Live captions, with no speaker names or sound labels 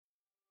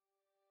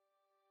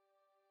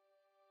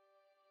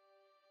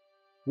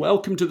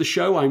Welcome to the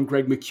show. I'm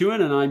Greg McEwen,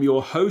 and I'm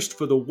your host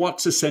for the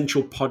What's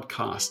Essential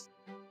podcast.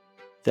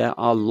 There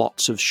are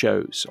lots of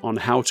shows on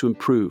how to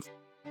improve,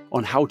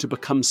 on how to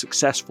become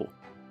successful,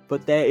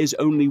 but there is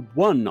only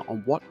one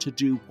on what to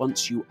do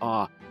once you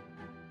are.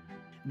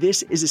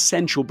 This is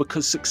essential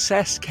because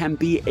success can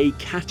be a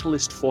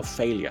catalyst for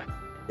failure,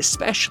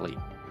 especially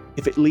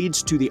if it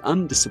leads to the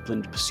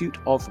undisciplined pursuit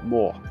of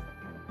more.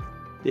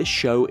 This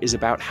show is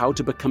about how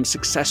to become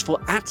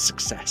successful at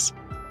success.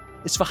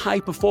 It's for high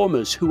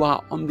performers who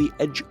are on the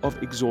edge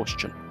of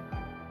exhaustion,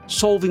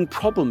 solving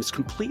problems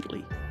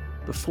completely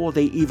before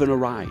they even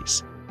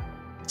arise.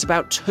 It's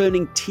about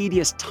turning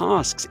tedious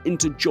tasks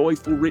into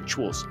joyful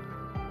rituals.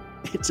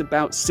 It's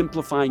about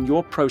simplifying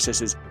your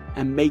processes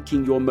and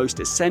making your most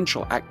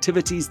essential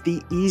activities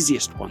the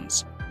easiest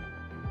ones.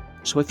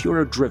 So if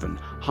you're a driven,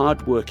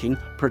 hardworking,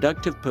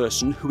 productive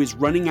person who is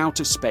running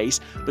out of space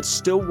but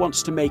still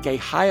wants to make a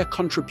higher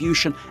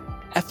contribution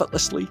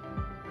effortlessly,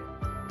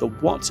 the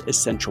What's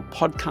Essential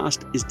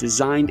podcast is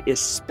designed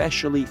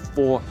especially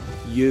for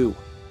you.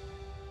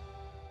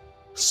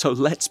 So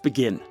let's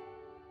begin.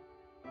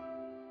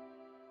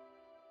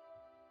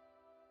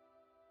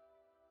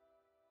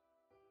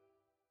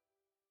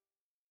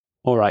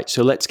 All right,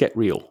 so let's get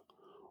real.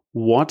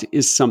 What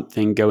is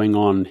something going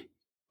on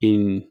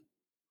in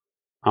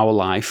our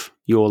life,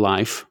 your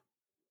life,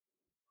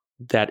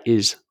 that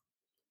is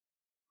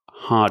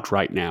hard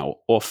right now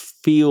or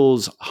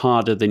feels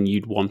harder than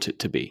you'd want it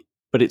to be,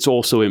 but it's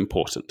also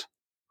important?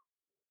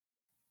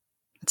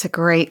 It's a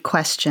great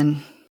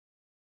question.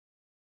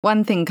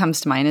 One thing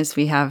comes to mind is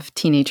we have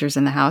teenagers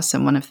in the house,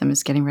 and one of them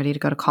is getting ready to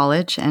go to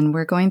college, and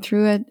we're going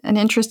through an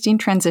interesting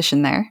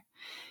transition there.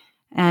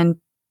 And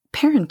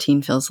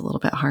parenting feels a little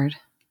bit hard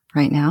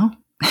right now.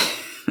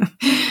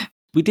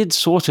 We did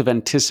sort of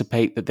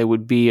anticipate that there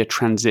would be a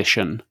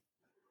transition,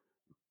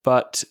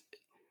 but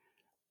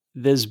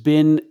there's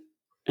been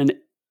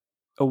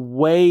a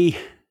way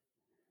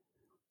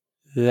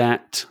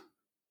that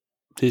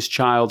this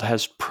child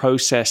has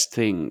processed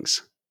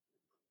things.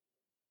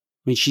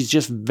 I mean, she's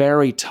just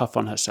very tough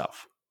on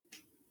herself.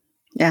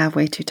 Yeah,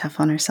 way too tough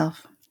on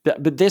herself.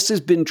 But this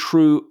has been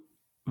true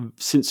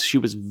since she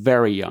was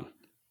very young.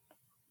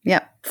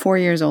 Yep, 4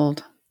 years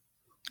old,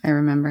 I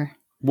remember.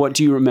 What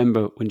do you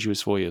remember when she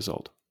was 4 years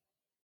old?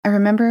 I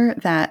remember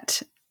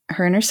that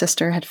her and her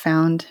sister had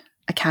found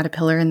a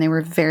caterpillar, and they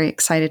were very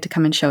excited to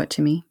come and show it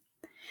to me.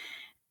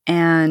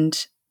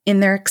 And in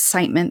their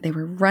excitement, they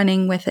were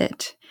running with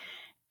it,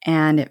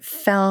 and it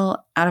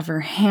fell out of her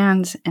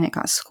hands and it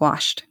got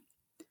squashed.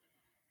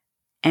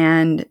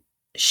 And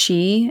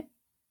she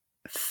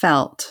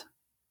felt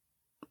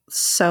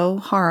so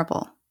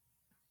horrible.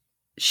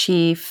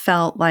 She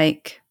felt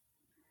like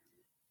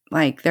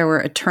there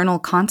were eternal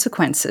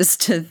consequences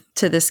to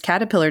this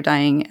caterpillar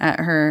dying at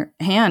her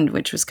hand,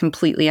 which was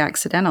completely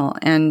accidental,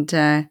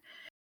 and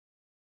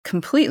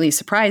completely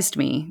surprised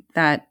me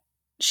that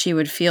she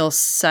would feel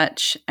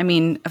such. I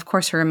mean, of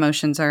course, her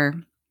emotions are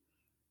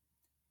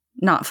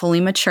not fully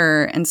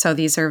mature, and so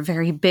these are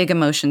very big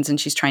emotions, and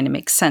she's trying to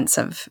make sense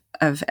of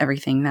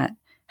everything that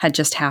had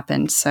just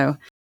happened. So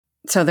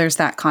there's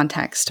that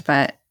context,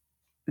 but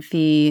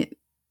the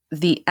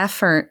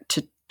effort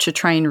to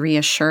try and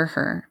reassure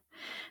her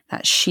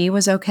that she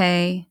was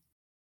okay,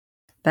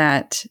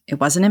 that it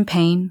wasn't in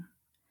pain,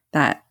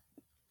 that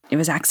it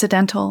was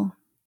accidental.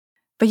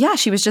 But yeah,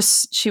 she was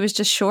just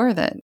sure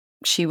that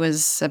she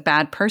was a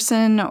bad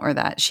person, or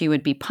that she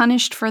would be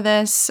punished for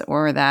this,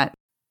 or that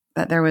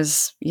there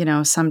was,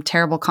 some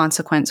terrible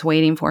consequence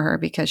waiting for her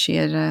because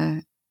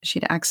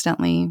she'd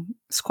accidentally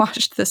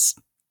squashed this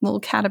little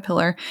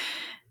caterpillar.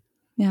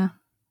 Yeah.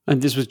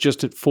 And this was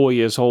just at 4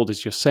 years old,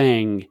 as you're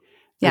saying.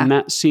 Yeah. And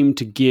that seemed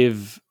to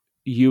give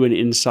you an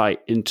insight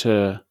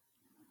into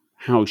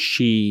how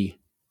she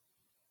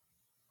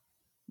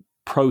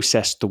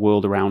processed the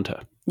world around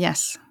her.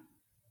 Yes.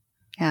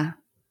 Yeah.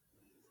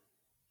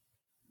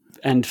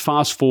 And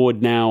fast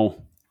forward now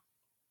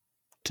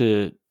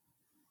to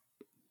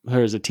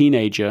her as a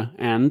teenager,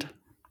 and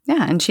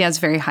she has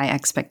very high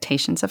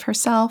expectations of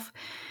herself.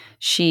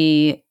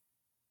 She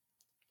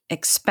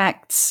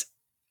expects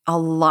a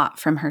lot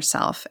from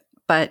herself,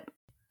 but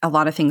a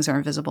lot of things are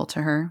invisible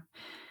to her.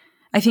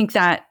 I think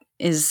that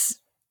is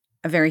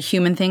a very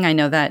human thing. I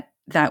know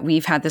that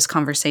we've had this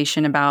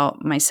conversation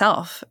about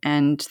myself,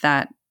 and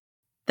that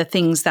the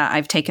things that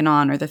I've taken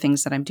on or the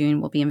things that I'm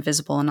doing will be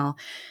invisible. And I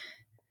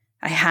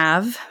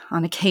have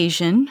on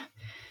occasion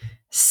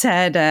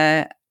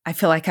said, I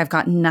feel like I've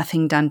got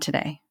nothing done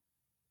today,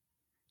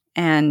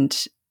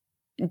 and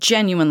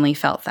genuinely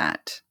felt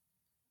that.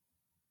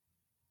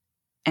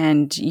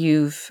 And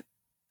you've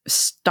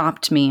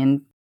stopped me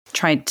and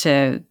tried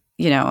to,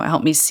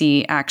 help me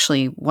see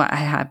actually what I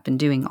have been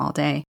doing all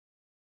day.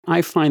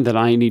 I find that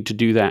I need to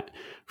do that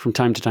from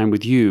time to time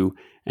with you,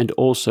 and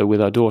also with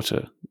our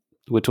daughter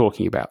we're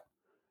talking about.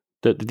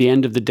 That at the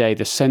end of the day,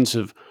 the sense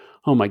of,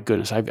 oh my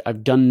goodness,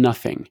 I've done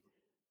nothing.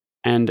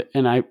 And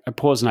I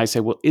pause and I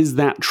say, well, is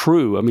that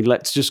true? I mean,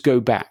 let's just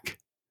go back.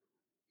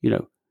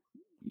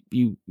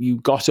 You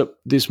got up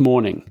this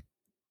morning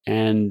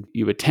and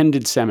you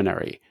attended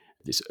seminary,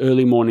 this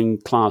early morning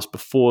class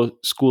before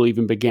school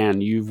even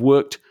began. You've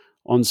worked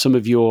on some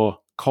of your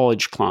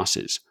college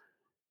classes.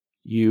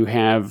 You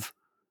have,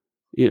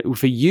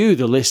 for you,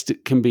 the list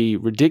can be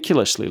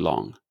ridiculously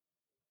long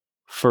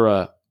for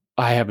a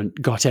I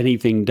haven't got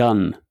anything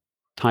done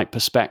type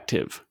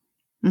perspective.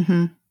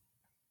 Mm-hmm.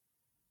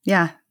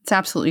 Yeah, it's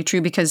absolutely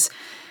true, because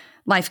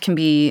life can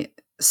be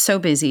so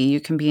busy.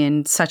 You can be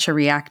in such a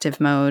reactive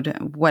mode,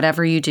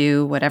 whatever you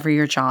do, whatever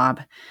your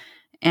job,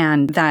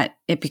 and that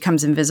it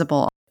becomes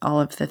invisible, all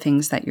of the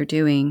things that you're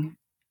doing.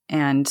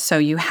 And so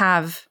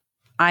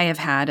I have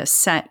had a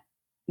set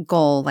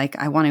goal, like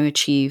I want to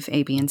achieve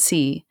A, B, and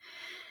C.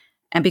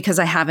 And because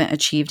I haven't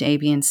achieved A,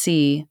 B, and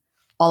C,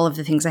 all of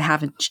the things I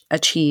haven't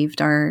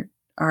achieved are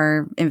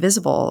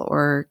invisible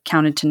or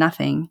counted to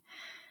nothing.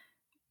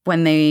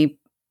 When they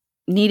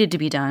needed to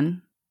be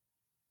done,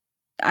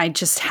 I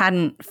just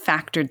hadn't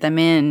factored them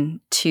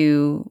in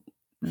to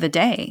the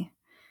day.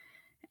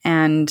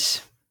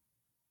 And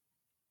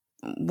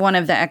one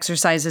of the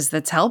exercises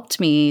that's helped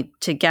me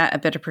to get a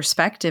bit of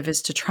perspective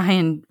is to try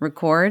and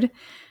record,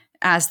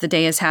 as the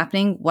day is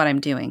happening, what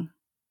I'm doing.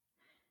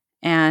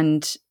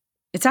 And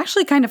it's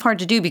actually kind of hard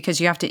to do because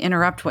you have to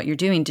interrupt what you're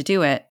doing to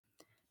do it.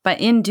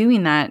 But in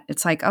doing that,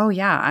 it's like, oh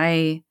yeah,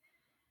 I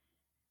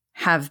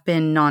have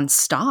been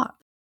nonstop,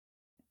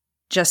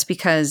 just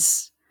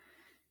because,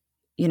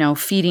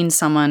 feeding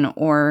someone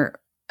or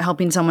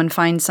helping someone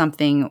find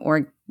something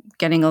or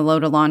getting a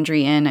load of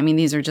laundry in. I mean,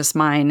 these are just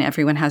mine.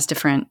 Everyone has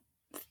different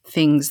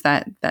things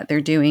that they're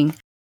doing,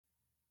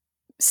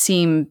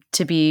 seem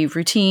to be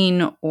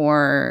routine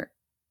or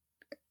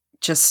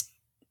just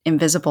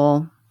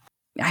invisible.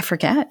 I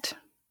forget.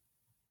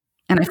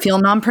 And I feel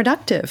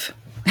non-productive.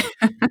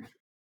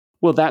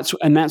 Well, that's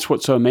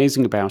what's so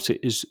amazing about it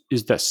is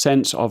that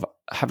sense of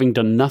having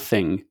done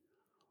nothing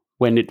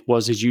when it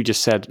was, as you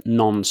just said,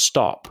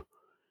 non-stop.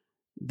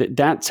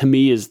 That to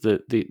me is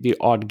the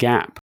odd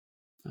gap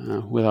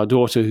with our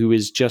daughter, who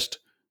is just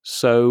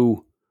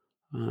so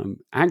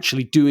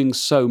actually doing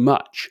so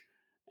much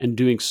and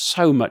doing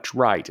so much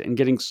right and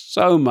getting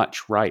so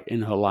much right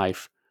in her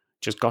life.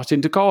 Just got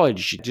into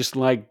college, just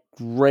like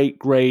great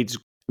grades.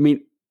 I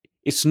mean,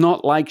 it's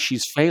not like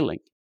she's failing.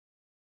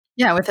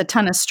 Yeah, with a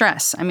ton of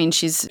stress. I mean,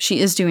 she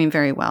is doing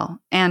very well,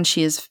 and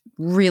she is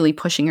really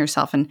pushing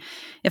herself. And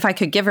if I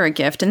could give her a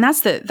gift, and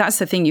that's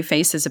the thing you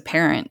face as a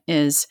parent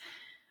is,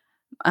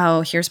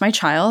 oh, here's my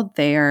child.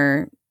 They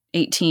are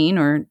 18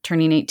 or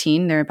turning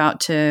 18. They're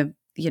about to,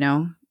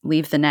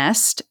 leave the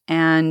nest.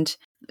 And,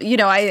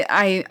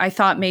 I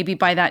thought maybe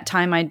by that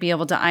time I'd be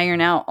able to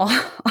iron out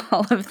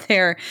all of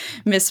their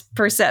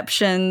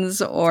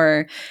misperceptions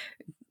or,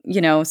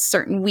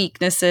 certain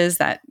weaknesses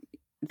that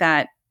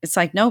it's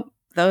like, nope,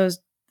 those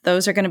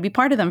are going to be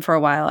part of them for a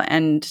while.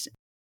 And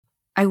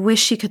I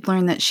wish she could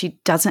learn that she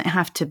doesn't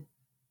have to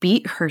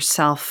beat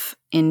herself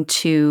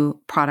into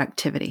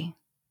productivity,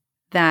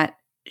 that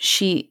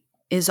she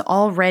is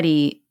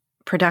already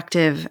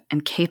productive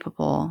and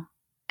capable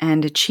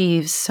and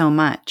achieves so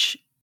much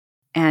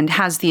and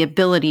has the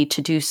ability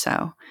to do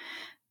so.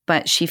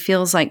 But she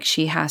feels like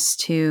she has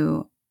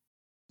to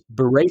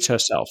berate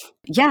herself.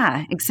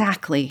 Yeah,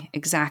 exactly.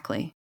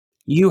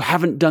 You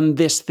haven't done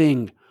this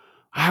thing.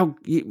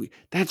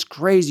 That's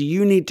crazy.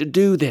 You need to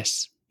do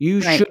this.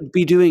 You should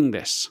be doing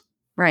this.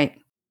 Right.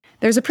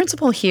 There's a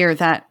principle here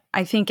that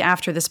I think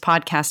after this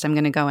podcast, I'm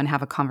going to go and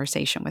have a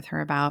conversation with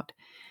her about.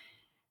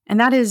 And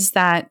that is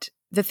that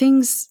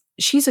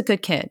she's a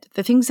good kid.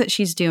 The things that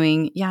she's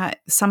doing, yeah,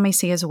 some may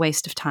see as a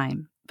waste of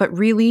time, but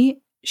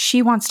really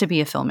she wants to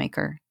be a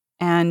filmmaker.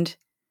 And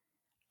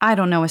I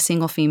don't know a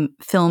single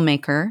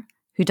filmmaker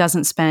who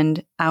doesn't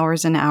spend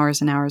hours and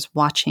hours and hours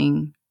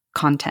watching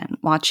content,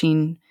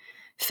 watching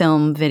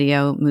film,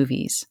 video,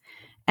 movies.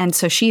 And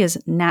so she is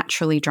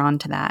naturally drawn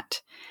to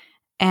that.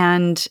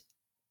 And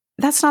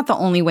that's not the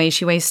only way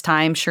she wastes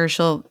time. Sure,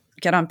 she'll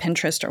get on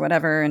Pinterest or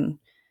whatever,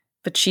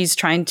 but she's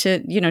trying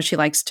to, she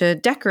likes to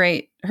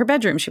decorate her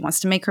bedroom. She wants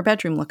to make her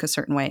bedroom look a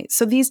certain way.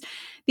 So these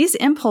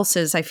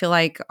impulses, I feel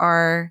like,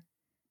 are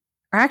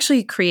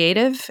actually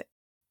creative.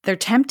 They're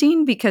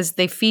tempting because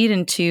they feed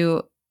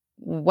into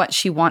what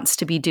she wants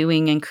to be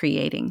doing and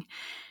creating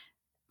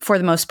for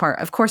the most part.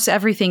 Of course,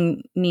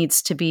 everything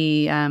needs to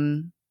be,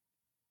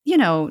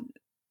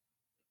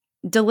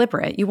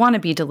 deliberate. You want to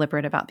be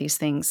deliberate about these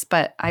things,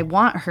 but I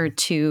want her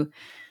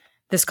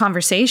this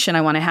conversation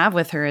I want to have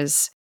with her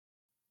is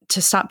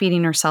to stop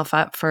beating herself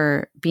up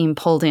for being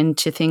pulled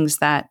into things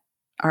that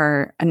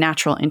are a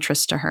natural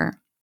interest to her.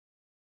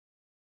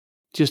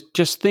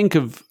 Just think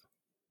of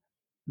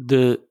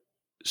the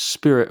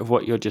spirit of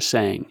what you're just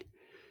saying.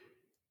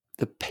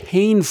 The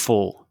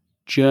painful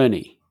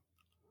journey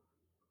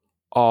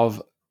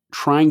of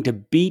trying to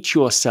beat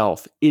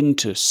yourself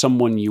into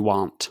someone you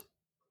aren't.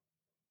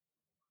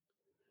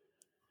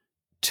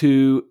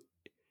 To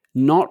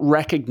not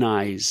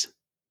recognize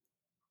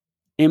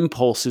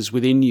impulses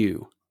within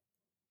you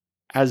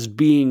as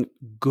being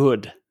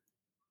good,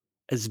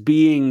 as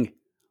being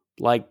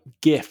like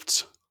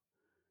gifts,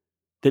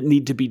 that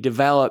need to be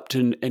developed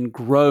and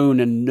grown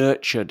and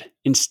nurtured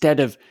instead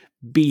of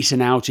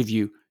beaten out of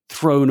you,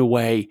 thrown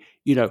away,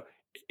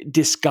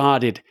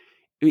 discarded.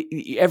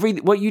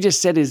 What you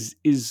just said is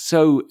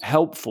so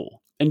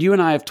helpful. And you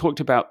and I have talked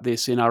about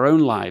this in our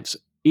own lives,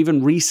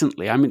 even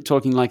recently. I'm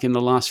talking like in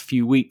the last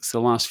few weeks, the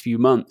last few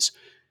months,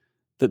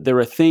 that there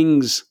are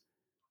things,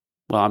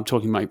 well, I'm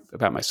talking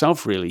about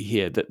myself really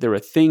here, that there are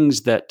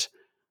things that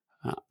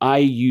I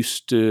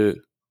used to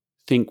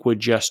think were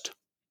just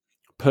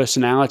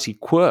personality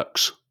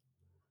quirks.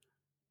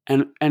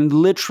 And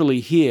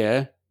literally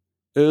here,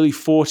 early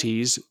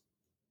 40s,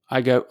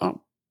 I go,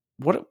 oh,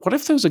 what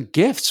if those are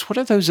gifts? What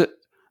if those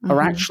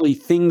are actually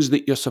things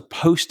that you're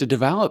supposed to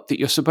develop, that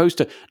you're supposed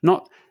to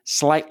not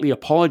slightly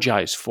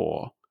apologize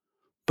for,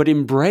 but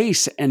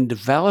embrace and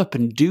develop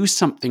and do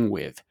something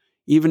with,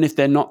 even if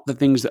they're not the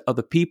things that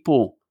other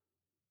people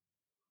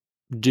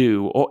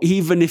do, or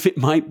even if it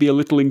might be a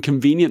little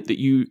inconvenient that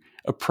you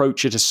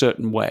approach it a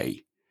certain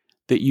way,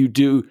 that you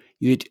do,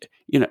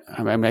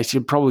 I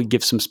should probably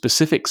give some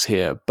specifics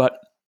here, but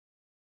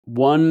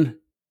one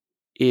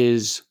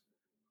is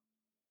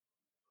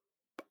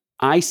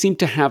I seem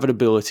to have an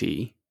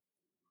ability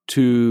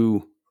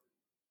to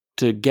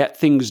get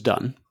things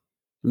done,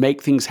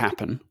 make things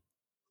happen,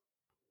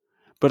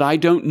 but I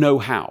don't know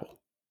how.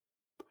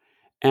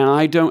 And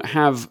I don't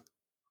have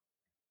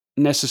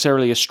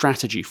necessarily a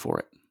strategy for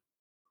it.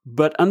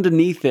 But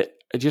underneath it,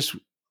 I just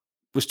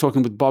was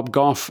talking with Bob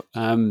Goff,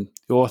 the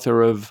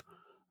author of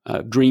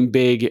Dream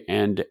Big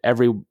and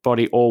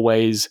Everybody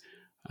Always,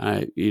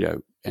 and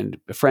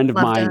a friend of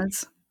Love mine.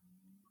 Does.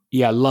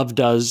 Yeah, Love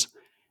Does.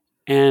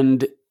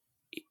 And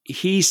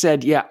he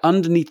said, yeah,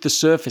 underneath the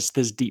surface,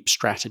 there's deep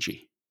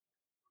strategy.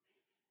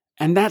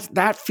 And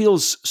that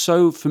feels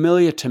so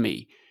familiar to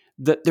me,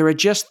 that there are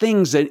just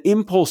things and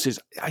impulses.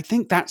 I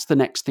think that's the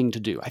next thing to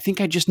do. I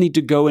think I just need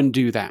to go and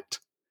do that.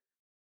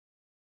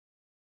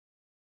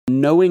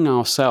 Knowing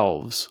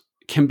ourselves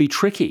can be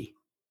tricky.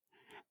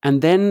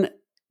 And then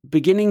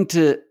beginning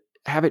to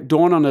have it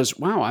dawn on us,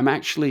 wow, I'm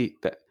actually,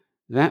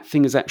 that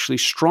thing is actually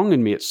strong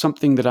in me. It's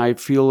something that I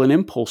feel an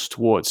impulse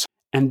towards.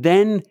 And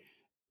then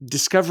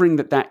discovering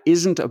that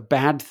isn't a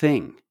bad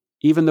thing,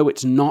 even though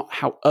it's not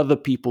how other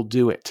people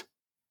do it.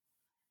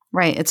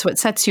 Right. It's what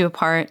sets you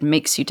apart,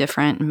 makes you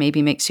different, and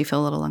maybe makes you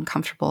feel a little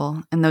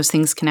uncomfortable. And those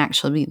things can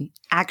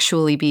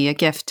actually be a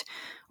gift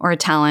or a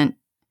talent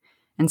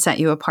and set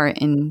you apart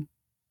in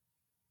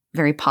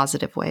very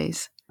positive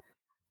ways.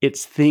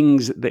 It's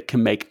things that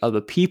can make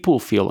other people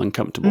feel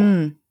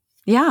uncomfortable.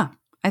 Yeah,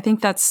 I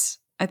think that's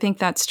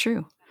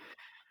true.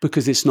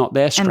 Because it's not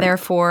their strength. And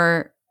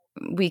therefore,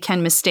 we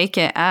can mistake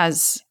it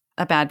as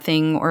a bad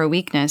thing or a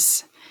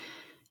weakness.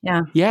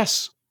 Yeah.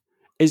 Yes.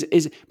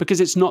 Is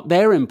because it's not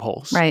their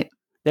impulse. Right.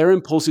 Their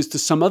impulse is to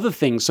some other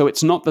thing. So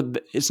it's not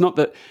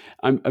that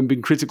I'm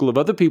being critical of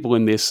other people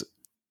in this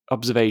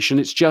observation.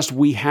 It's just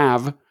we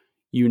have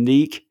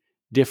unique,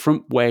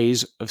 different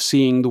ways of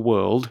seeing the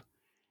world,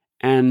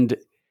 and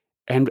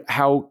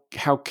how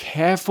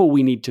careful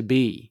we need to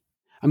be.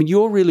 I mean,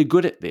 you're really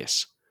good at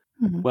this.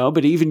 Mm-hmm. Well,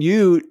 but even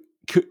you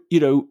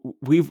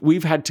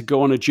we've had to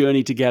go on a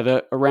journey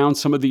together around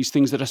some of these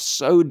things that are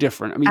so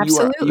different. I mean,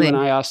 you and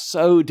I are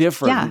so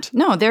different. Yeah.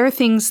 No, there are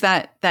things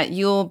that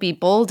you'll be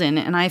bold in,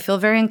 and I feel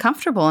very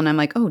uncomfortable. And I'm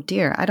like, oh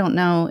dear, I don't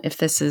know if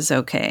this is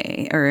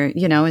okay, or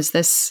is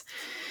this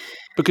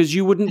because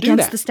you wouldn't do that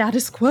against the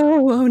status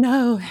quo? Oh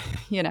no,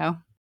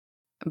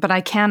 But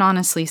I can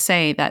honestly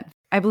say that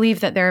I believe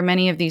that there are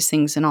many of these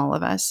things in all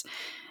of us,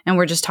 and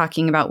we're just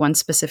talking about one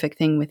specific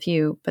thing with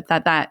you, but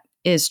that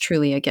is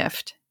truly a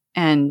gift.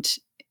 And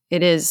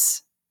it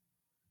is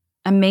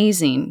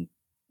amazing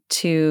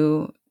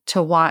to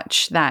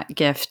watch that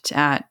gift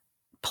at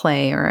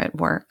play or at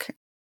work.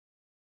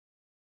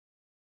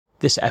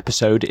 This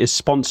episode is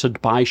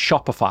sponsored by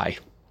Shopify.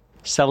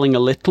 Selling a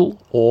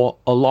little or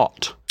a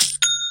lot.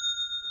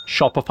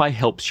 Shopify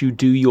helps you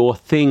do your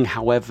thing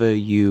however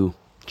you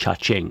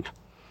cha-ching.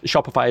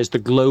 Shopify is the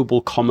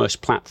global commerce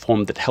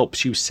platform that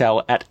helps you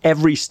sell at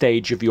every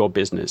stage of your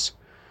business.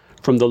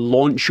 From the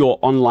launch your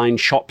online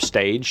shop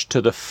stage to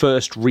the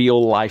first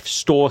real life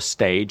store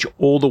stage,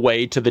 all the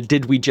way to the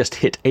did we just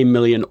hit 1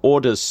 million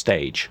orders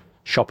stage,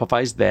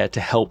 Shopify's there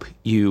to help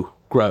you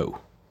grow.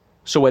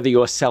 So whether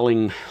you're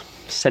selling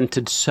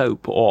scented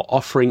soap or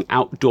offering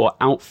outdoor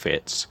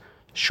outfits,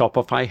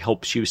 Shopify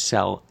helps you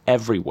sell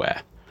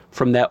everywhere.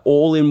 From their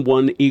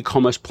all-in-one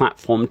e-commerce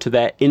platform to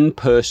their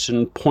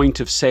in-person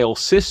point-of-sale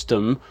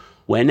system,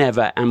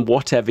 whenever and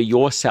whatever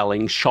you're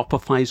selling,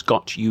 Shopify's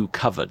got you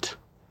covered.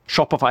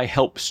 Shopify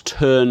helps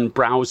turn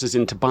browsers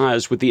into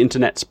buyers with the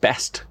internet's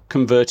best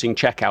converting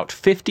checkout,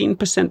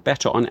 15%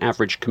 better on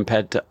average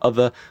compared to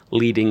other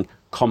leading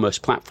commerce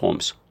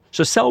platforms.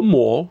 So sell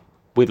more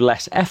with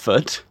less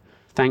effort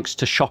thanks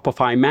to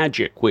Shopify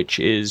Magic, which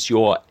is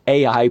your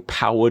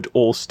AI-powered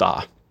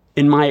all-star.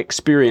 In my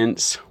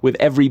experience with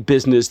every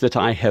business that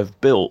I have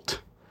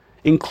built,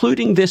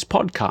 including this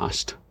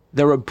podcast,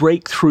 there are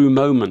breakthrough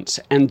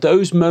moments, and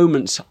those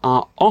moments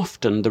are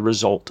often the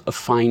result of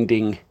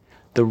finding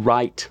the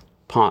right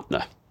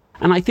partner.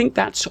 And I think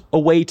that's a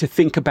way to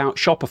think about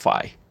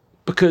Shopify,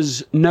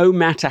 because no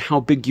matter how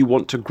big you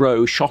want to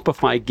grow,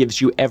 Shopify gives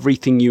you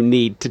everything you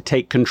need to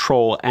take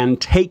control and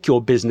take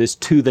your business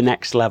to the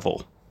next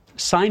level.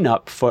 Sign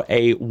up for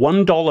a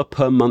 $1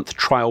 per month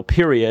trial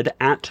period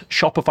at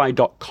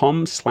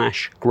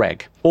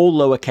shopify.com/Greg, all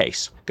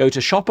lowercase. Go to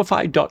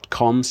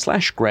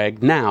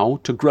shopify.com/Greg now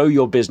to grow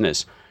your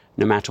business,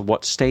 no matter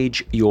what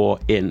stage you're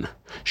in.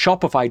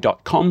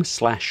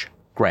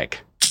 Shopify.com/Greg.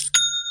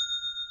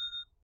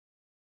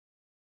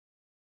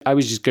 I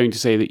was just going to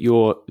say that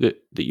your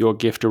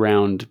gift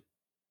around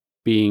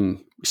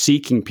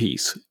seeking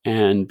peace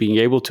and being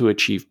able to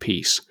achieve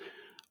peace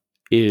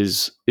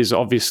is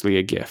obviously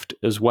a gift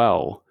as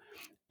well.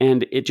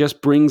 And it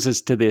just brings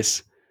us to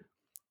this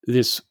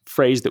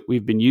phrase that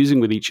we've been using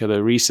with each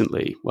other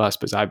recently. Well, I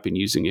suppose I've been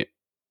using it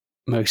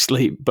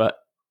mostly, but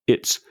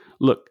it's,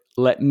 look,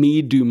 let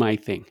me do my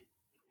thing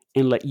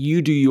and let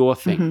you do your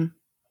thing. Mm-hmm.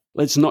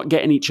 Let's not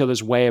get in each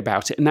other's way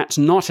about it. And that's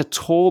not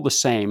at all the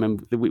same.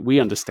 And we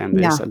understand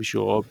this, I'm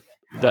sure,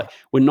 that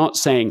we're not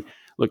saying,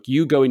 look,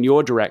 you go in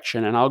your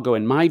direction and I'll go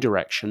in my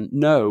direction.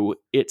 No,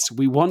 it's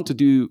we want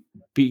to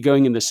be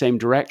going in the same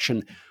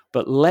direction,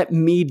 but let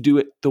me do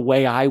it the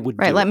way I would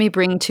do it. Right. Let me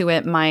bring to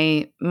it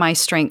my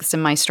strengths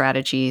and my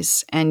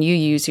strategies, and you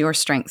use your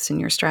strengths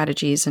and your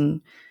strategies. And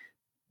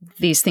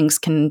these things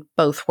can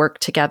both work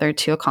together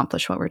to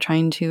accomplish what we're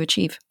trying to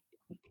achieve.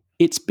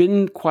 It's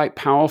been quite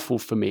powerful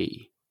for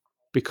me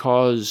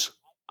because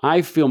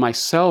I feel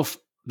myself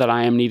that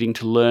I am needing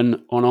to learn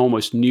an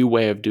almost new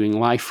way of doing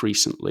life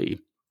recently.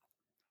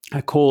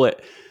 I call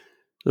it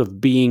of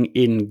being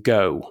in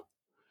go.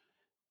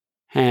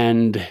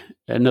 And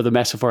another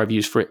metaphor I've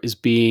used for it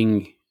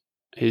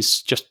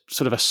is just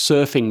sort of a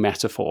surfing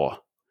metaphor,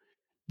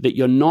 that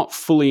you're not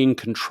fully in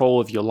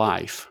control of your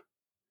life.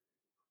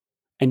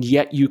 And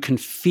yet you can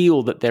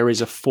feel that there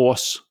is a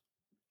force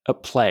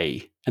at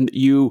play and that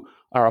you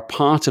are a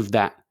part of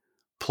that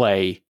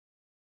play.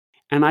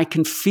 And I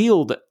can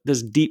feel that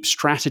there's deep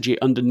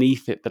strategy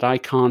underneath it that I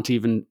can't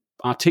even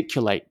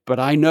articulate, but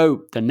I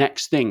know the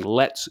next thing.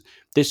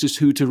 This is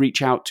who to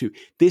reach out to.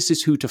 This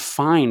is who to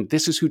find.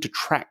 This is who to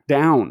track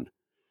down.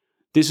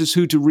 This is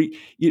who to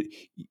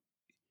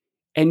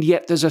and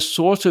yet there's a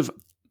sort of,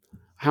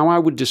 how I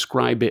would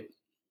describe it.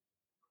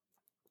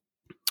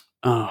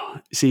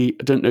 I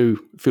don't know,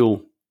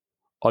 feel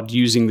odd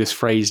using this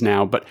phrase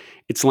now, but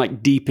it's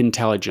like deep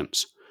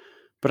intelligence.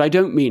 But I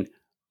don't mean,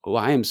 oh,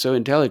 I am so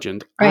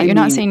intelligent. Right. You're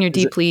not saying you're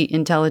deeply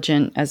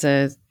intelligent as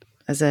a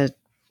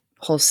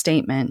whole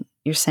statement.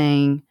 You're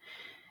saying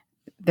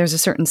there's a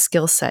certain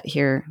skill set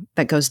here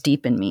that goes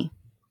deep in me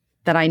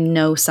that I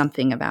know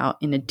something about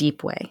in a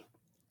deep way.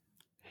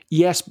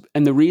 Yes.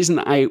 And the reason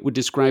I would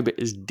describe it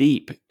as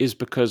deep is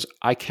because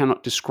I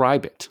cannot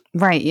describe it.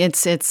 Right.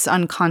 It's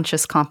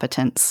unconscious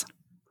competence.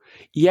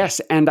 Yes.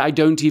 And I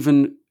don't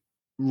even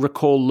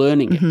recall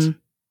learning it.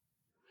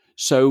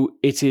 So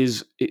it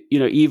is,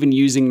 even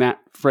using that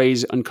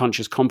phrase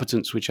unconscious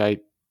competence, which I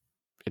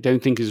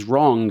don't think is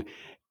wrong,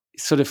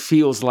 sort of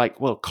feels like,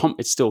 well,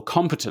 it's still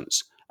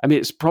competence. I mean,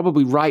 it's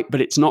probably right,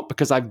 but it's not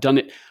because I've done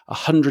it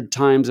 100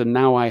 times and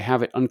now I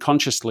have it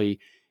unconsciously.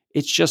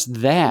 It's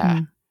just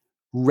there,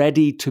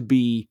 ready to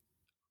be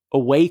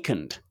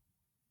awakened.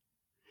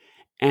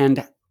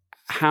 And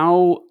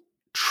how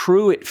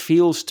true it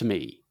feels to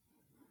me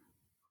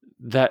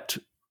that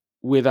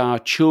with our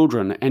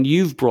children, and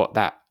you've brought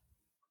that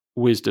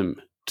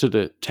wisdom to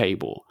the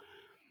table,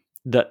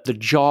 that the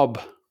job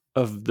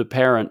of the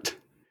parent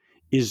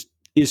is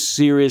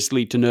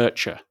seriously to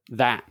nurture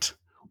that,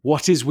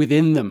 what is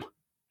within them,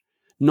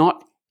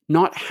 not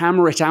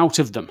hammer it out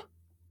of them.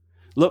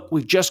 Look,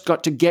 we've just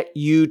got to get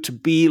you to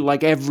be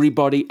like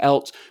everybody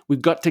else.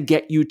 We've got to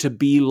get you to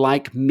be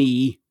like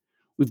me.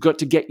 We've got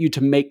to get you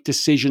to make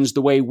decisions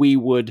the way we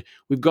would.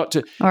 We've got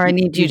to... Or I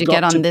need you to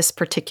get on this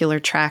particular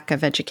track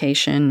of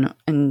education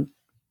and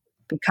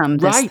become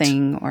this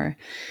thing, or...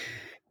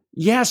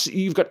 Yes,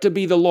 you've got to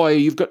be the lawyer.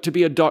 You've got to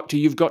be a doctor.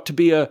 You've got to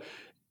be a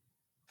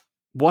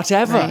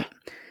whatever. Right.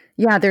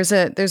 Yeah, there's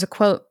a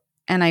quote,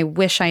 and I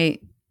wish I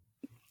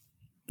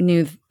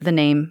knew the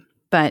name,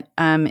 but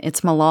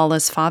it's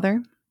Malala's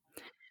father.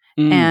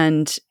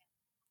 And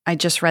I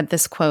just read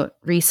this quote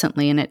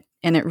recently, and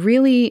it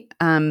really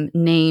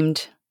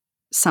named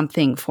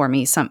something for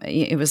me.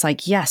 It was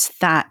like, yes,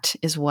 that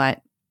is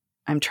what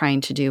I'm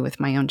trying to do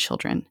with my own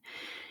children.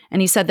 And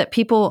he said that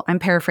people, I'm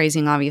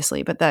paraphrasing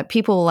obviously, but that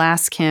people will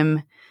ask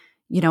him,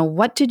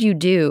 what did you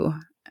do?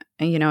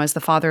 As the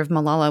father of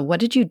Malala, what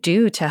did you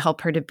do to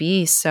help her to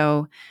be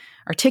so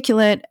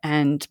articulate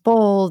and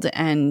bold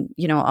and,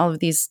 all of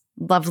these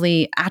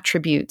lovely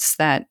attributes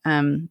that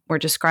were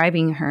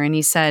describing her? And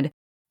he said,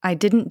 I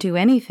didn't do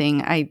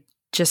anything. I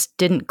just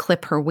didn't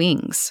clip her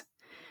wings.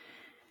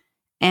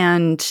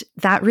 And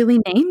that really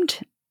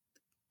named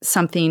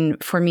something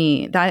for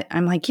me, that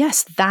I'm like,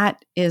 yes,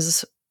 that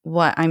is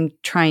what I'm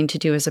trying to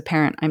do as a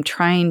parent. I'm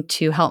trying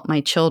to help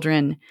my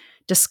children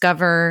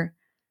discover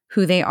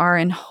who they are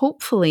and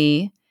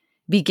hopefully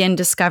begin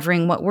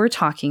discovering what we're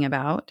talking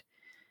about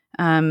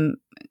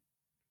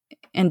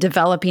and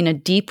developing a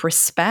deep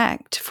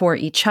respect for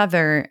each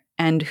other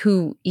and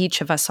who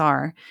each of us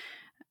are,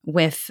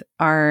 with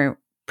our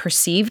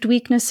perceived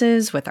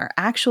weaknesses, with our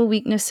actual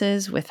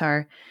weaknesses, with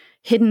our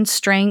hidden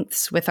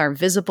strengths, with our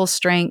visible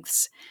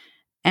strengths,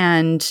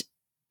 and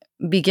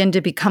begin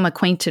to become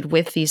acquainted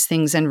with these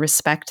things and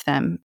respect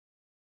them.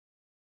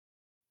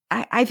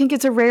 I think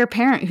it's a rare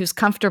parent who's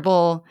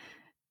comfortable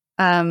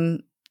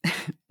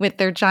with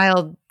their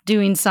child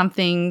doing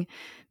something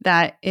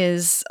that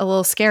is a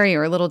little scary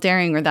or a little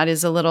daring, or that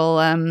is a little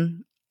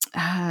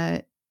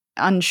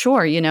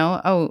unsure,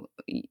 Oh,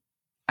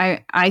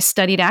 I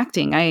studied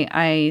acting.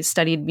 I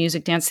studied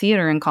music, dance,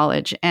 theater in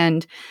college.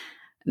 And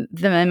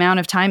the amount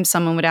of times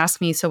someone would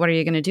ask me, so what are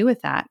you going to do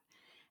with that?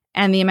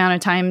 And the amount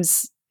of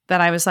times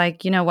that I was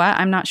like, you know what,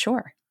 I'm not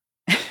sure.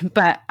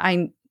 But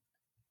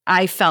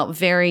I felt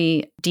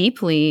very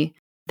deeply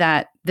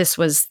that this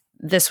was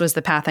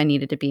the path I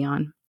needed to be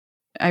on.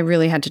 I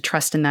really had to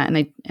trust in that,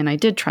 and I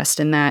did trust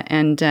in that,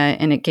 and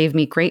it gave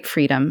me great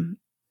freedom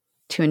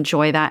to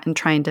enjoy that and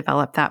try and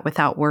develop that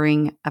without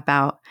worrying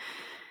about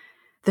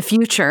the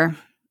future.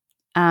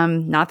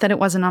 Not that it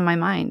wasn't on my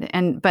mind,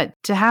 but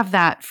to have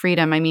that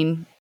freedom, I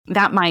mean,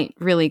 that might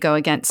really go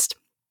against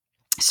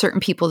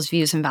certain people's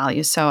views and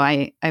values. So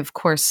I of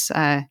course,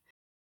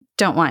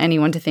 don't want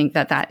anyone to think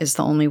that that is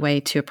the only way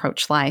to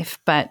approach life.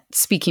 But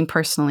speaking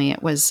personally,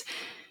 it was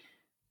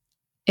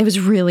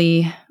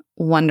really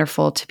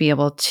wonderful to be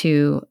able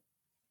to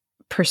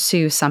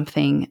pursue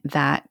something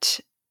that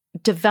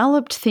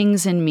developed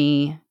things in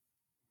me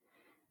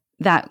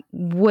that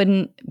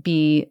wouldn't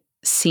be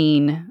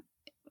seen,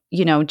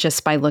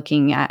 just by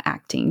looking at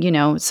acting.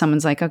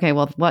 Someone's like, okay,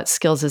 well, what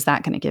skills is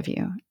that going to give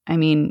you? I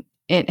mean,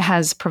 it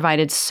has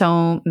provided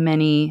so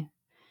many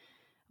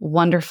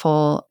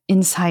wonderful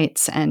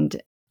insights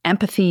and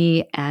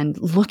empathy and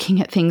looking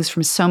at things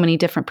from so many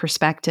different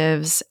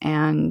perspectives.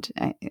 And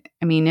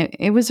I mean,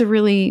 it was a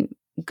really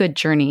good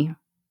journey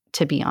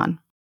to be on.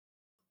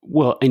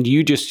 Well, and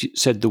you just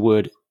said the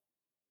word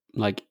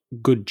like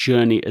good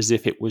journey as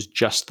if it was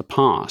just the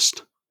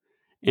past.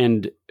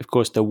 And of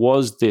course, there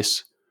was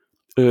this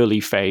early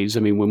phase. I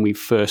mean, when we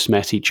first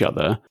met each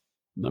other,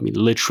 I mean,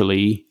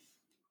 literally,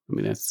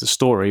 that's the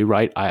story,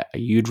 right?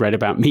 You'd read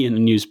about me in the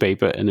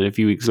newspaper, and then a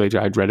few weeks later,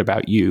 I'd read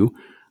about you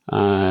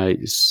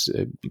because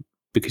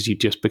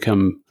you'd just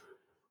become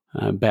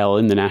Belle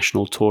in the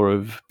national tour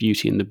of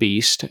Beauty and the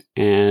Beast.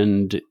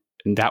 And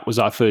that was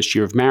our first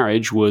year of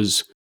marriage,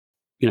 was,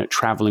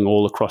 traveling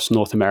all across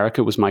North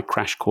America was my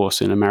crash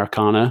course in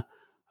Americana.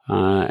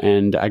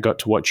 And I got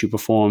to watch you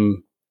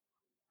perform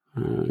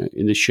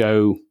in the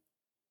show,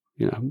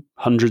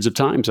 hundreds of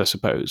times, I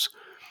suppose.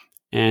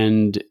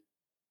 And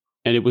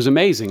it was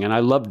amazing, and I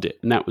loved it.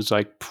 And that was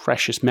like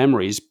precious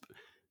memories.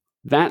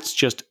 That's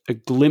just a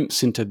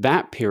glimpse into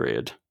that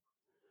period.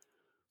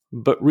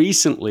 But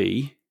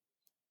recently,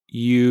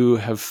 you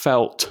have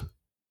felt,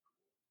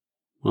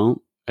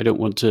 well, I don't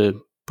want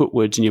to put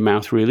words in your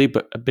mouth really,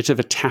 but a bit of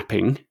a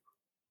tapping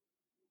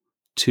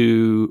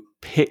to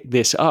pick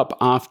this up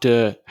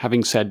after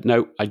having said,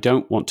 no, I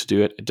don't want to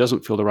do it. It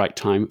doesn't feel the right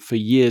time, for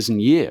years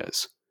and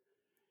years.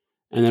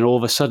 And then all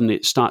of a sudden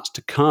it starts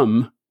to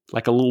come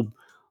like a little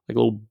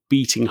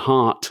beating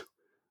heart,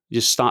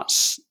 just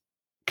starts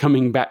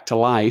coming back to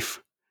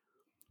life.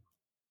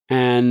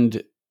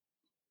 And,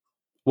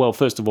 well,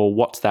 first of all,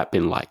 what's that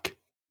been like?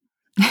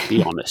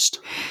 Be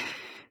honest.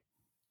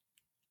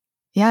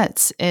 Yeah,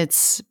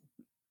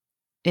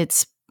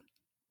 it's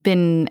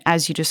been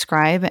as you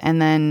describe,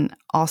 and then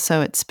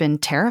also it's been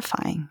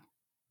terrifying.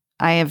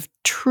 I have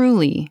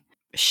truly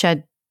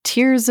shed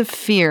tears of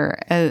fear,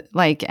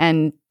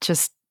 and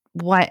just,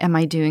 what am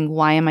I doing?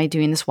 Why am I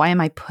doing this? Why am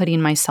I putting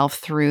myself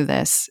through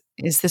this?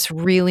 Is this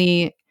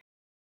really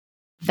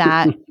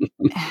that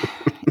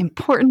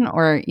important?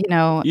 Or,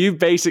 You've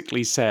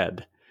basically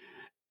said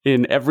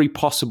in every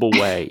possible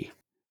way,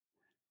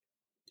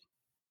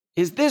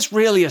 is this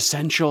really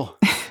essential?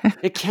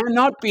 It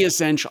cannot be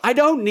essential. I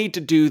don't need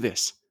to do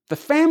this. The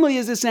family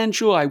is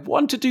essential. I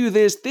want to do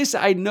this. This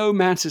I know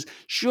matters.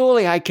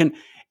 Surely I can.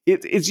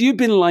 It's you've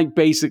been like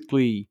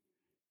basically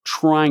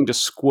trying to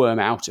squirm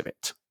out of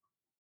it.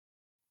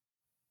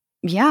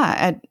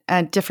 Yeah,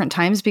 at different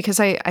times, because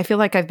I feel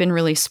like I've been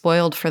really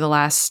spoiled for the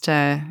last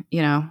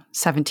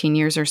 17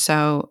 years or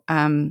so.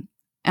 And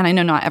I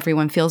know not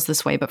everyone feels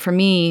this way, but for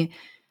me,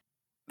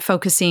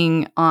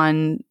 focusing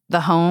on the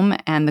home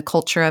and the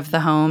culture of the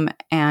home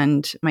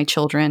and my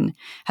children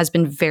has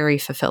been very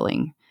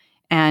fulfilling.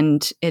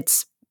 And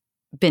it's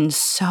been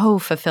so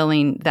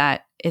fulfilling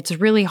that it's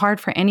really hard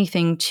for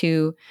anything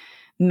to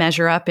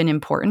measure up in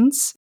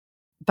importance.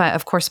 But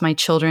of course, my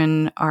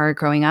children are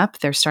growing up.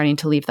 They're starting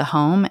to leave the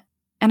home.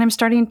 And I'm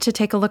starting to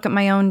take a look at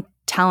my own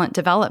talent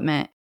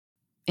development.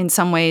 In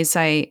some ways,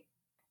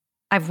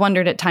 I've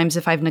wondered at times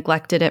if I've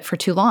neglected it for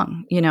too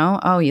long.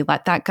 Oh, you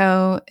let that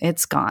go,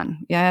 it's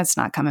gone. Yeah, it's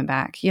not coming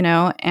back,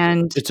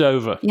 and it's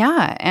over.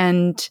 Yeah.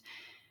 And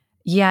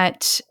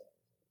yet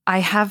I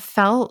have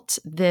felt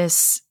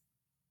this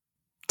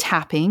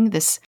tapping,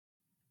 this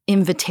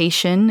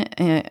invitation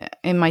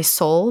in my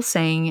soul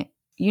saying,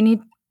 you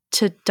need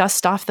to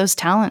dust off those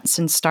talents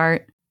and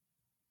start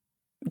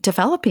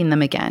developing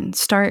them again,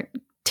 start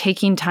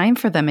taking time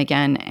for them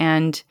again.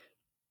 And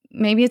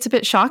maybe it's a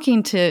bit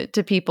shocking to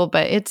people,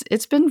 but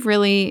it's been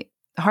really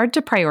hard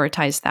to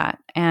prioritize that.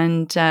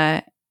 And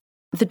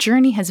the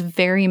journey has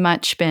very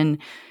much been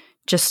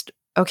just,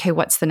 okay,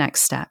 what's the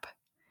next step?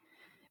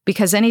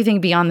 Because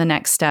anything beyond the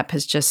next step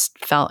has just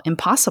felt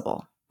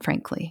impossible,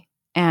 frankly.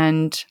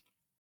 And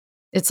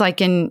it's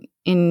like in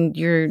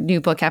your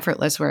new book,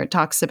 Effortless, where it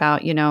talks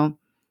about,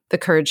 the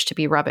courage to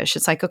be rubbish.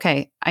 It's like,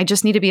 okay, I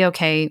just need to be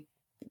okay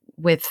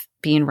with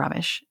being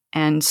rubbish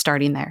and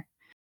starting there.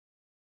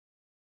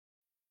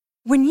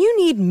 When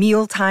you need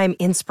mealtime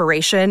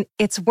inspiration,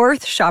 it's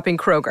worth shopping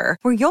Kroger,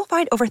 where you'll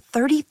find over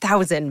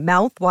 30,000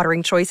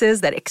 mouth-watering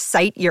choices that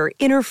excite your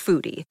inner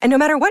foodie. And no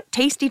matter what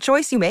tasty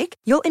choice you make,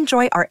 you'll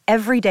enjoy our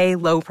everyday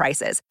low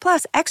prices,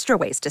 plus extra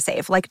ways to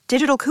save, like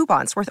digital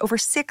coupons worth over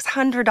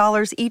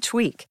 $600 each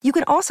week. You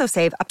can also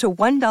save up to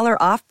 $1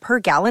 off per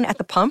gallon at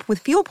the pump with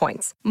fuel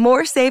points.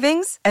 More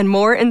savings and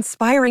more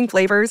inspiring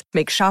flavors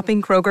make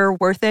shopping Kroger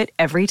worth it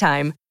every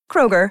time.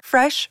 Kroger,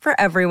 fresh for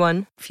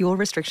everyone. Fuel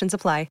restrictions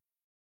apply.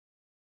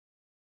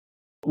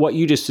 What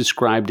you just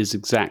described is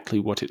exactly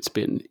what it's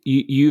been.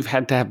 You've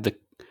had to have the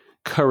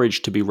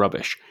courage to be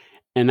rubbish.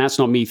 And that's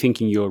not me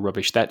thinking you're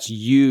rubbish. That's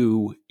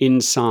you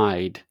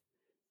inside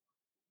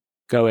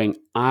going,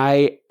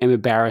 I am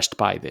embarrassed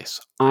by this.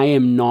 I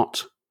am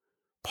not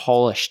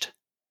polished.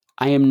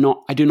 I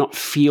do not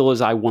feel as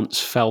I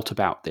once felt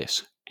about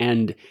this.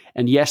 And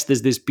yes,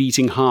 there's this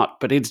beating heart,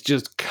 but it's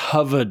just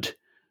covered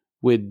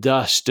with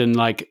dust and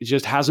it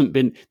just hasn't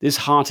been, this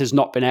heart has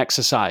not been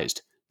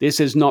exercised. This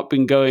has not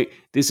been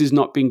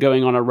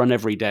going on a run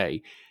every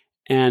day.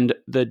 And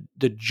the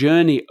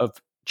journey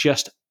of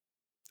just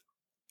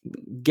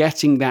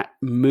getting that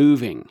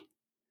moving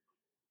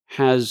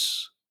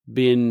has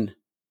been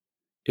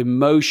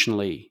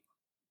emotionally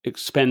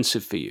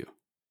expensive for you.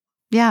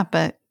 Yeah,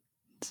 but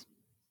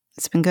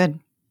it's been good.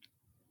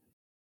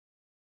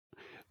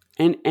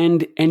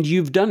 And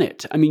you've done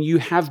it. I mean, you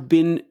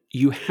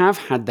have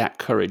had that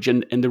courage.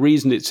 And the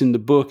reason it's in the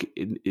book,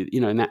 in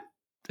that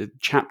the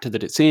chapter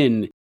that it's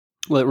in,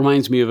 well, it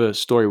reminds me of a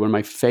story. One of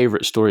my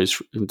favorite stories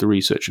from the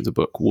research of the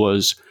book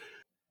was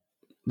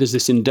there's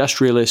this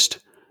industrialist,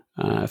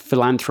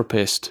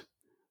 philanthropist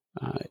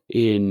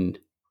in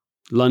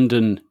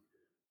London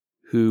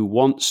who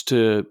wants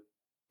to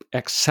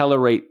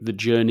accelerate the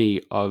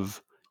journey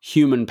of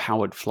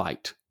human-powered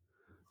flight.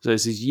 So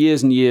this is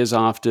years and years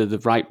after the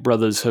Wright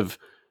brothers have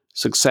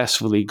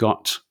successfully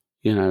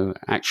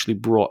actually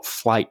brought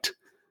flight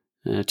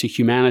to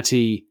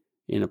humanity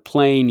in a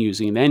plane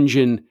using an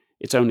engine.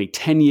 It's only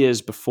 10 years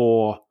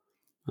before,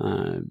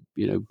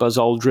 Buzz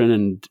Aldrin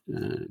and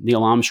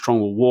Neil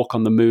Armstrong will walk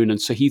on the moon.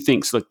 And so he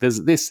thinks, look,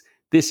 this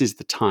is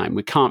the time.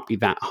 We can't be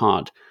that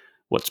hard.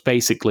 What's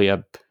basically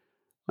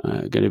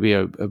going to be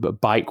a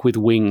bike with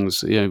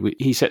wings.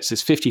 He sets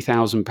this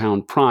 50,000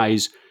 pound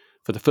prize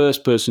for the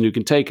first person who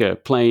can take a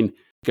plane,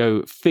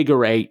 go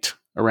figure eight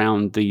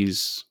around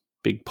these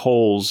big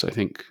poles, I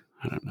think,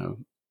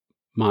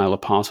 mile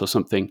apart or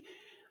something.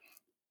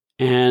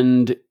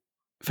 And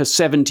for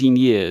 17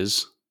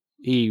 years,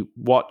 he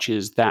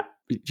watches that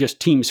just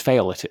teams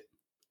fail at it.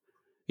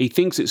 He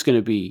thinks it's going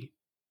to be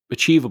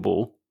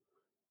achievable,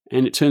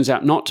 and it turns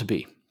out not to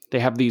be.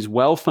 They have these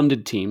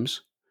well-funded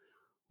teams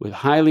with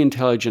highly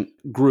intelligent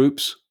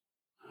groups,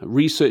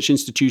 research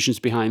institutions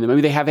behind them. I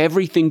mean, they have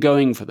everything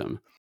going for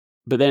them.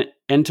 But then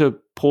enter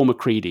Paul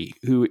MacCready,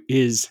 who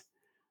is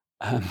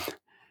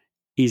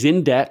he's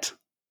in debt.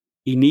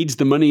 He needs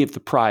the money of the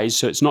prize,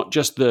 so it's not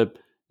just the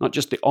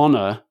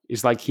honor.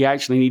 It's like he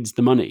actually needs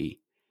the money.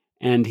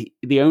 And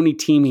the only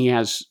team he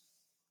has,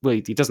 well,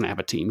 he doesn't have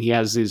a team. He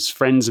has his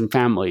friends and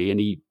family, and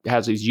he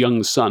has his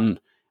young son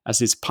as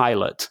his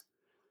pilot.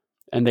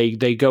 And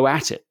they go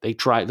at it. They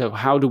try,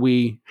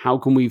 how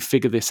can we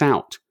figure this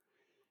out?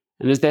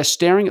 And as they're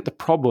staring at the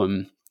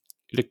problem,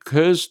 it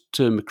occurs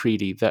to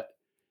MacCready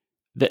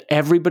that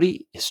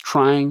everybody is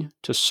trying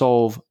to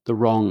solve the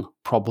wrong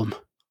problem.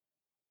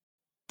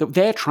 That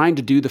they're trying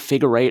to do the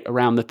figure eight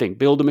around the thing,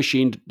 build a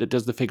machine that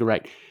does the figure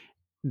eight.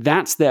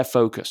 That's their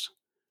focus.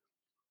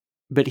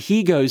 But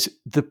he goes,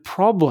 the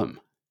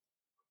problem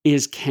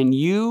is, can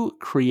you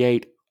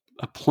create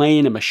a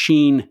plane, a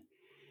machine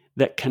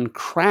that can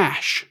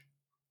crash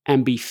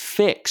and be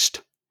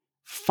fixed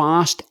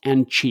fast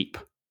and cheap?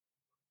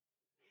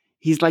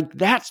 He's like,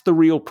 that's the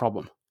real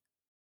problem.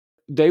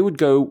 They would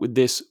go with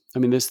this. I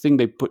mean, this thing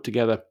they put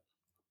together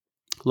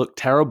looked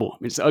terrible.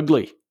 It's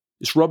ugly.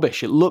 It's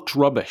rubbish. It looks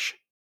rubbish.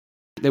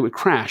 They would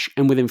crash,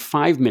 and within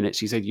 5 minutes,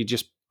 he said, you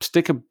just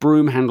stick a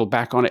broom handle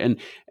back on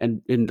it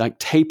and like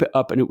tape it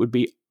up, and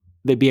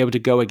they'd be able to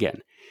go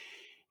again.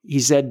 He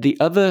said the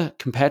other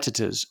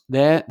competitors,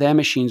 their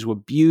machines were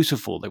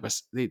beautiful.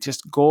 They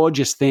just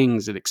gorgeous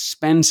things and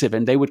expensive,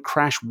 and they would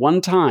crash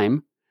one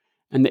time,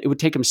 and it would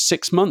take them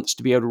 6 months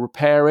to be able to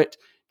repair it,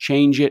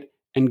 change it,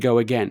 and go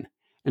again.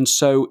 And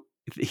so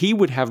he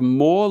would have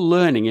more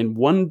learning in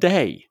one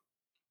day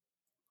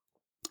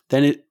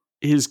than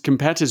his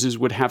competitors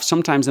would have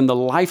sometimes in the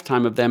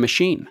lifetime of their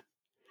machine.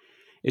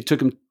 It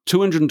took him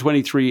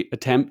 223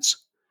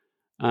 attempts.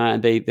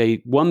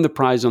 They won the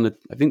prize on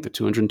I think the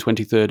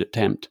 223rd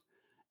attempt.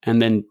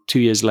 And then 2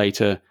 years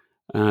later,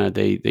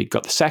 they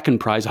got the second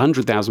prize,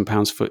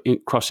 £100,000 for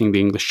crossing the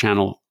English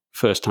Channel,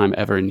 first time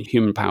ever in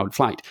human-powered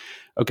flight.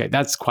 Okay,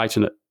 that's quite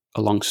a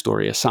long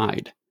story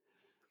aside.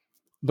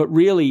 But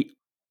really,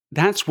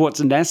 that's what's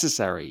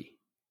necessary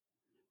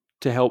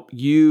to help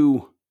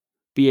you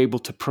be able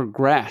to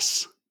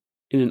progress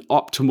in an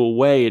optimal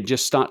way and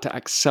just start to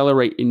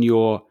accelerate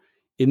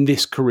in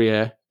this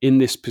career, in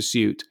this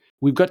pursuit.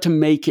 We've got to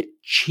make it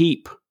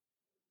cheap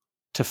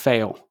to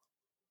fail.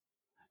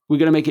 We're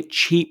going to make it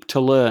cheap to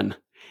learn.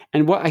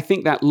 And what I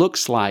think that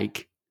looks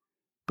like,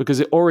 because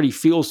it already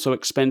feels so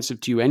expensive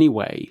to you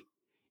anyway,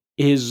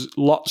 is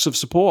lots of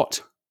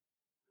support.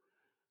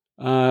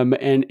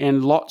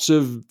 And lots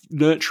of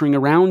nurturing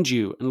around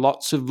you, and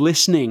lots of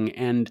listening,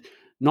 and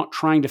not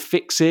trying to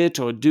fix it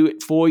or do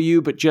it for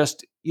you, but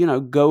just,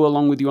 go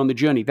along with you on the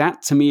journey.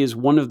 That to me is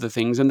one of the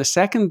things. And the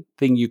second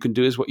thing you can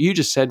do is what you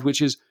just said,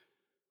 which is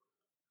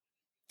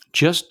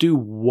just do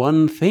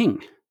one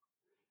thing.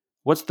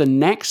 What's the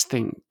next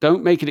thing?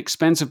 Don't make it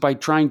expensive by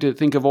trying to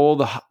think of all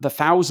the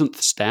 1,000th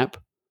step.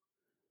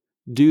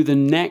 Do the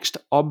next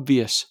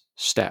obvious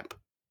step.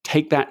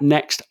 Take that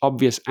next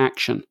obvious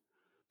action,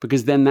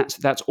 because then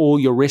that's all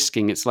you're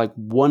risking. It's like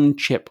one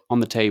chip on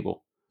the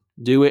table.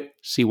 Do it,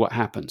 see what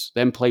happens.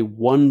 Then play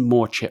one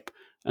more chip,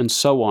 and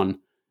so on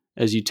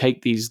as you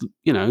take these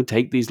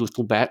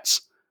little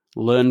bets,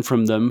 learn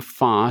from them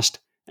fast,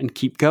 and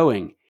keep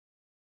going.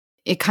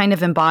 It kind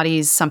of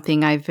embodies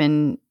something I've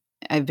been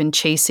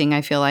chasing,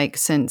 I feel like,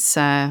 since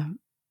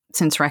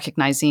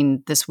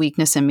recognizing this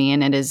weakness in me,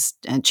 and it is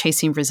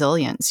chasing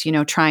resilience,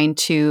 trying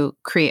to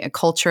create a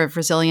culture of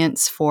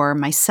resilience for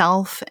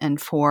myself and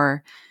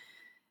for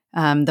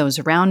those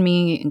around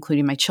me,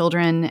 including my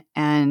children,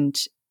 and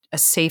a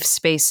safe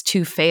space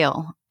to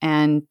fail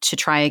and to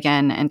try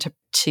again, and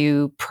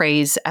to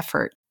praise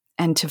effort,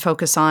 and to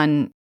focus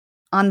on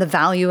the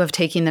value of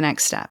taking the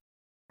next step.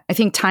 I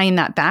think tying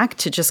that back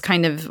to just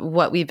kind of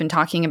what we've been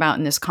talking about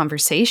in this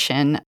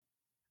conversation,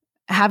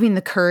 having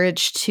the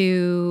courage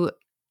to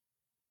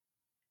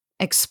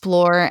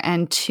explore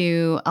and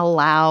to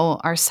allow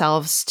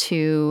ourselves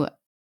to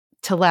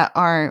let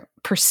our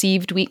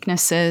perceived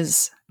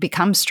weaknesses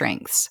become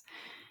strengths,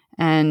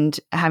 and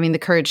having the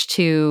courage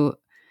to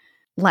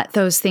let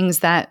those things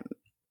that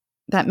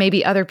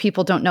maybe other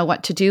people don't know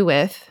what to do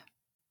with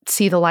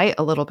see the light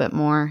a little bit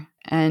more,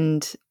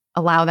 and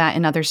allow that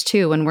in others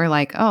too. When we're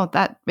like, oh,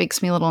 that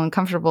makes me a little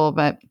uncomfortable,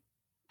 but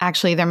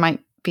actually there might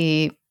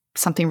be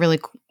something really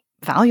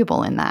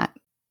valuable in that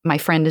my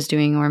friend is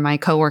doing, or my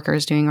coworker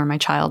is doing, or my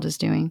child is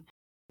doing.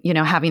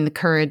 Having the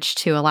courage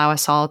to allow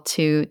us all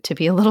to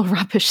be a little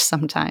rubbish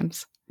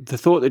sometimes. The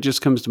thought that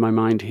just comes to my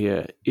mind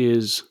here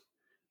is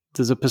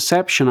there's a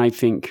perception, I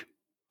think,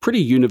 pretty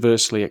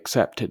universally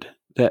accepted,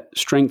 that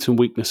strengths and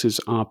weaknesses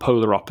are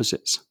polar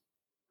opposites.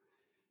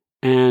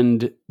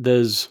 And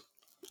there's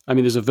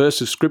a verse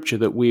of scripture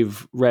that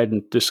we've read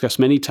and discussed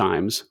many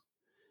times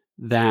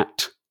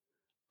that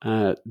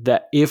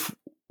if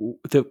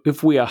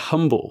we are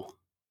humble,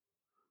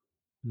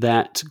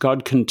 that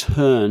God can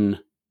turn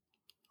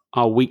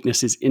our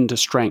weaknesses into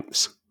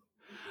strengths,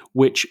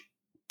 which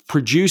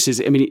produces,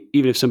 even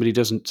if somebody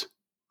doesn't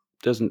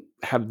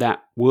have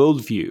that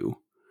worldview,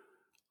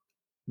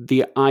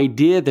 the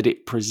idea that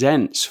it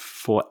presents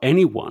for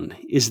anyone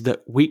is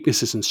that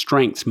weaknesses and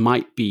strengths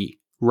might be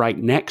right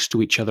next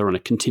to each other on a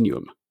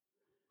continuum.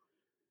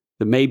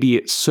 That maybe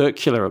it's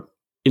circular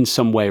in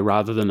some way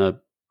rather than a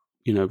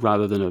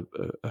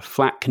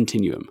flat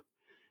continuum.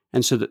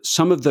 And so that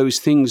some of those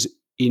things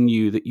in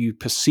you that you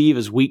perceive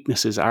as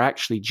weaknesses are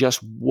actually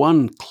just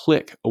one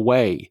click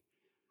away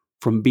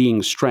from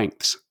being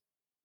strengths.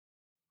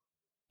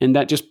 And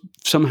that just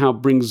somehow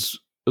brings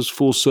us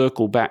full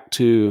circle back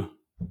to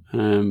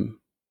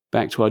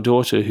our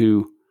daughter,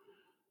 who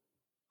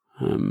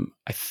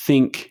I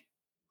think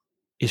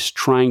is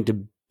trying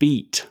to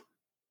beat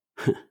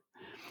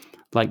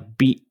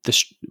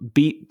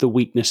the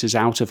weaknesses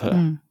out of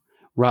her,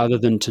 rather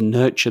than to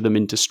nurture them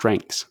into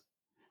strengths.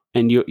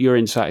 And your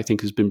insight, I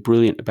think, has been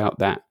brilliant about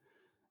that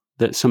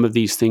some of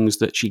these things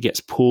that she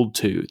gets pulled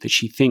to, that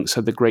she thinks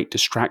are the great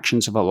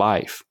distractions of her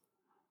life,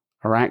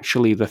 are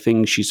actually the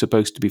things she's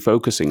supposed to be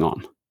focusing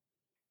on.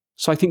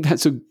 So I think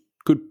that's a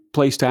good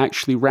place to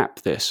actually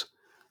wrap this.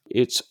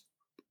 It's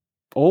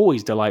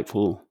always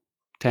delightful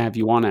to have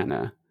you on,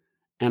 Anna,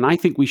 and I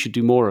think we should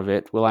do more of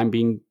it. Well, I'm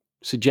being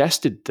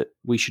suggested that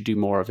we should do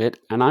more of it,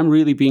 and I'm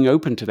really being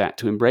open to that,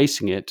 to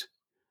embracing it.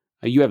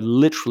 You have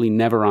literally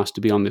never asked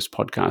to be on this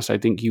podcast. I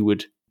think you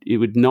would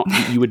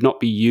not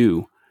be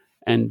you,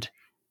 and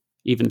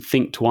even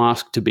think to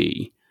ask to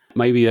be.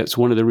 Maybe that's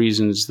one of the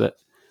reasons that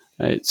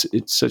it's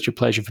such a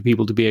pleasure for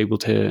people to be able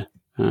to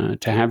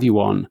have you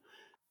on.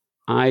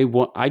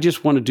 I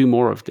just want to do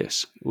more of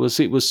this. We'll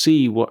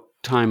see what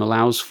time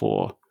allows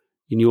for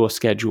in your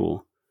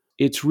schedule.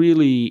 It's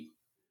really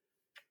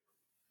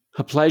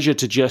a pleasure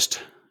to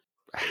just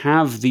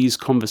have these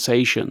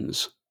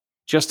conversations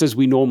just as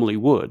we normally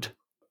would.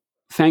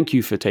 Thank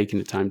you for taking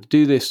the time to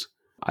do this.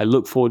 I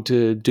look forward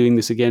to doing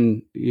this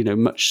again,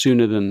 much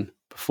sooner than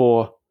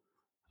before.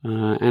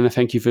 And I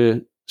thank you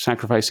for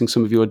sacrificing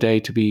some of your day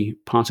to be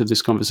part of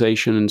this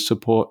conversation and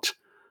support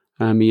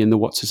me in the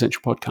What's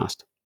Essential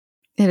podcast.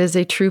 It is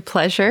a true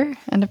pleasure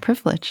and a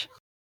privilege.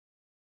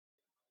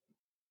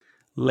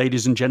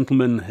 Ladies and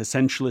gentlemen,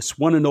 Essentialists,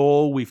 one and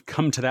all, we've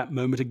come to that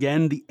moment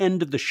again, the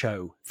end of the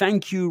show.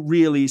 Thank you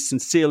really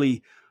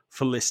sincerely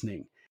for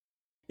listening.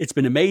 It's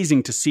been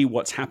amazing to see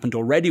what's happened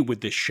already with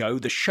this show.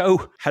 The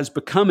show has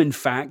become, in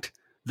fact,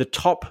 the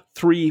top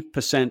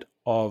 3%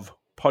 of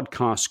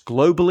podcasts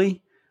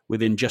globally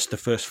within just the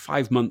first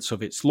 5 months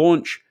of its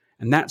launch.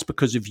 And that's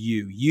because of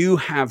you. You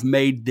have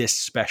made this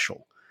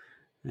special.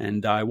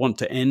 And I want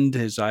to end,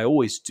 as I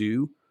always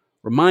do,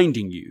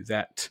 reminding you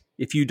that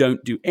if you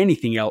don't do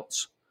anything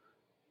else,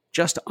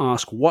 just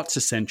ask what's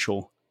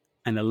essential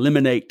and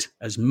eliminate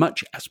as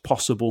much as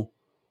possible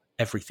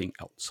everything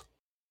else.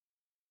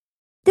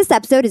 This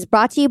episode is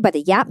brought to you by the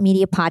Yap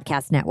Media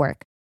Podcast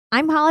Network.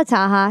 I'm Hala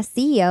Taha,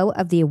 CEO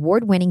of the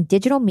award-winning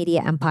digital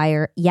media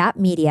empire, Yap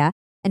Media,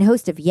 and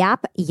host of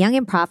Yap Young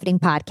and Profiting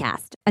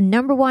Podcast, a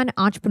 #1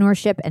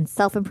 entrepreneurship and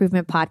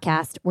self-improvement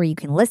podcast where you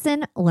can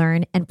listen,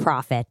 learn, and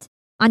profit.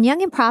 On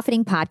Young and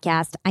Profiting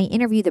Podcast, I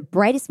interview the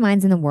brightest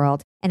minds in the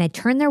world, and I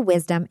turn their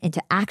wisdom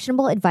into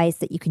actionable advice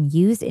that you can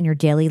use in your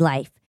daily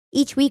life.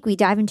 Each week, we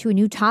dive into a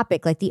new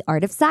topic like the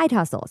art of side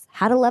hustles,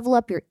 how to level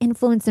up your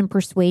influence and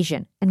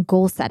persuasion, and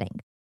goal setting.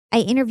 I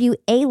interview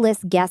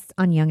A-list guests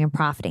on Young and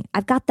Profiting.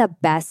 I've got the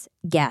best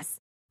guests,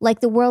 like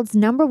the world's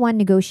 #1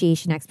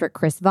 negotiation expert,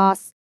 Chris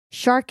Voss,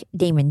 Shark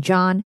Damon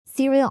John,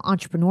 serial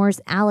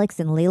entrepreneurs Alex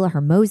and Layla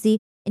Hermosi,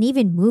 and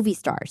even movie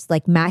stars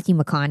like Matthew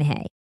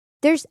McConaughey.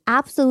 There's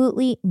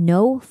absolutely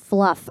no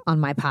fluff on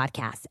my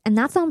podcast, and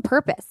that's on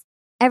purpose.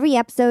 Every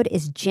episode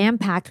is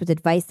jam-packed with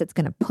advice that's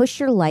going to push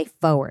your life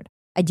forward.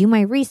 I do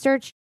my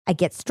research, I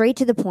get straight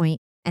to the point,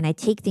 and I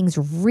take things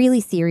really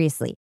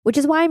seriously, which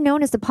is why I'm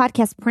known as the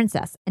podcast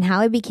princess and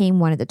how I became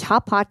one of the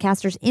top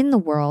podcasters in the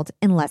world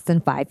in less than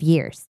 5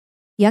 years.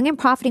 Young and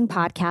Profiting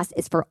Podcast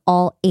is for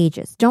all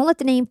ages. Don't let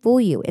the name fool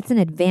you. It's an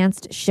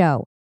advanced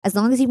show. As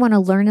long as you want to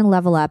learn and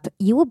level up,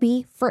 you will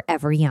be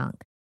forever young.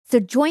 So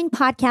join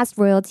Podcast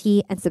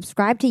Royalty and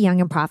subscribe to Young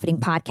and Profiting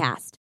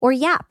Podcast, or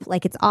YAP,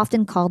 like it's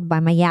often called by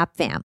my YAP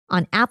fam,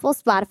 on Apple,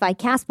 Spotify,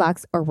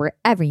 CastBox, or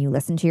wherever you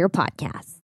listen to your podcasts.